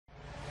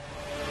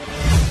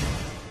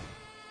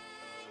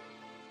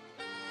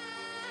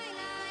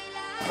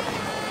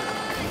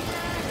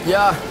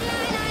Yeah,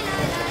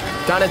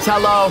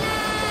 Donatello.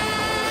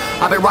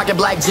 I've been rocking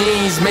black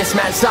jeans,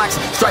 mismatched socks,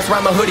 stripes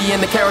around my hoodie and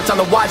the carrots on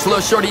the watch.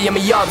 Little shorty hit me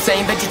up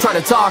saying that you trying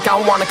to talk. I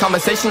don't want a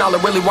conversation, all I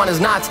really want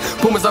is knots.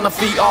 Pumas on the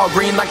feet, all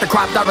green like the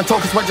crop. Diving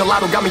token, sweat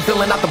gelato, got me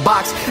filling out the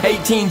box.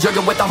 18,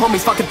 jugging with the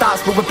homies, fucking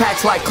thoughts, moving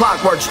packs like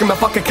clockwork. Screaming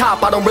fuck a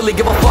cop, I don't really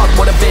give a fuck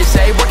what a bitch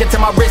say. Working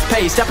till my wrist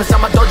pays, step inside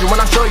my dojo when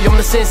I show you I'm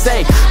the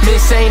sensei.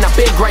 Insane, I've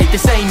been great,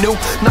 this ain't new.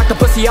 Knock the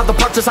pussy out the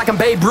park just like I'm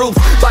Babe Ruth.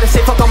 But I say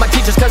fuck all my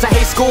teachers cause I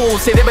hate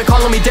school. Say they been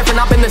calling me different,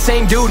 I've been the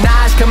same dude. Nah,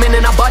 I come in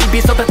and I buddy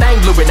beats up the thing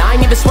blue. And I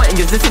ain't even sweating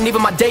cause this ain't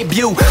even my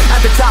debut. At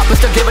the top, but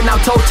still giving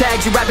out toe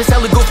tags. You rapping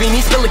hella goofy and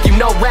he's still like you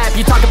know rap.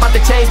 You talk about the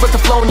change, but the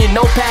flow in your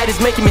notepad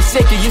is making me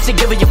sick. You used to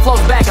give it your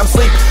flows back, I'm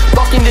sleep.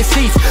 Fucking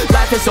deceased,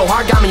 laughing so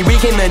hard got me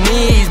weak in the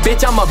knees.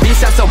 Bitch, I'm a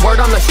beast, that's a word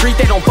on the street.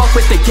 They don't fuck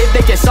with the kid,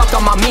 they get sucked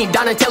on my meat.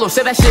 Donatello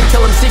said that shit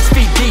till I'm 6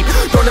 feet deep.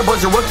 Jordan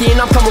was a rookie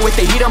and I'm coming with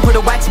the heat. I'm put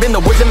a wax in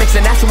the woods and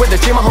mixing acid with the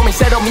tree. My homie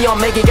said on me, I'll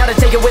make it, gotta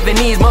take it with the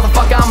knees.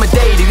 Motherfucker, I'm a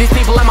deity, these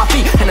people at my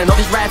feet. And I know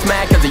these rats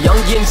mad cause the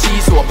young getting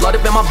cheese. So I blood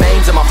up in my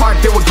veins and my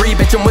heart filled with greed.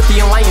 Bitch, I'm with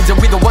the Lions and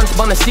we the ones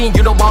on the scene.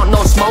 You don't want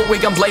no smoke, we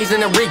gon' blaze in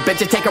the reek. Bet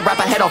you take a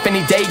rapper head off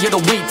any day of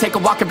the week. Take a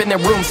walk up in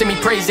their room, send me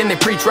praise and they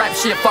preach rap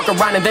shit. Fuck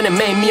around and then it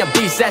made me a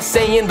beast. That's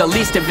saying the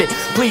least of it.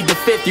 Plead the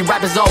fifth, you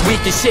rappers all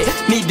weak as shit.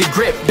 Need the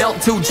grip,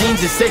 belt 2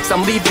 jeans and 6.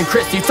 I'm leaving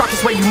Chris, you talk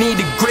this way you need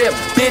a grip.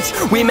 Bitch,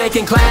 we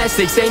making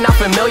classics, they not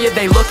familiar.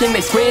 They looking,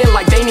 they squint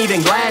like they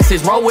needing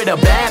glasses. Roll with a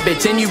bad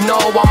bitch and you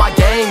know all my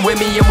gang with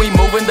me. And we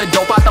moving the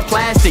dope out the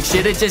plastic.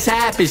 Shit, it just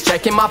happens,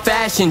 checking my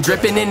fashion.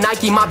 Dripping in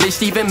Nike, my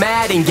bitch even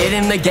mad. And get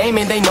in the game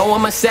and they know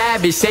I'm a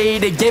savage. Say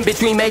it again,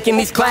 bitch, we making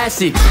these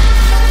classics.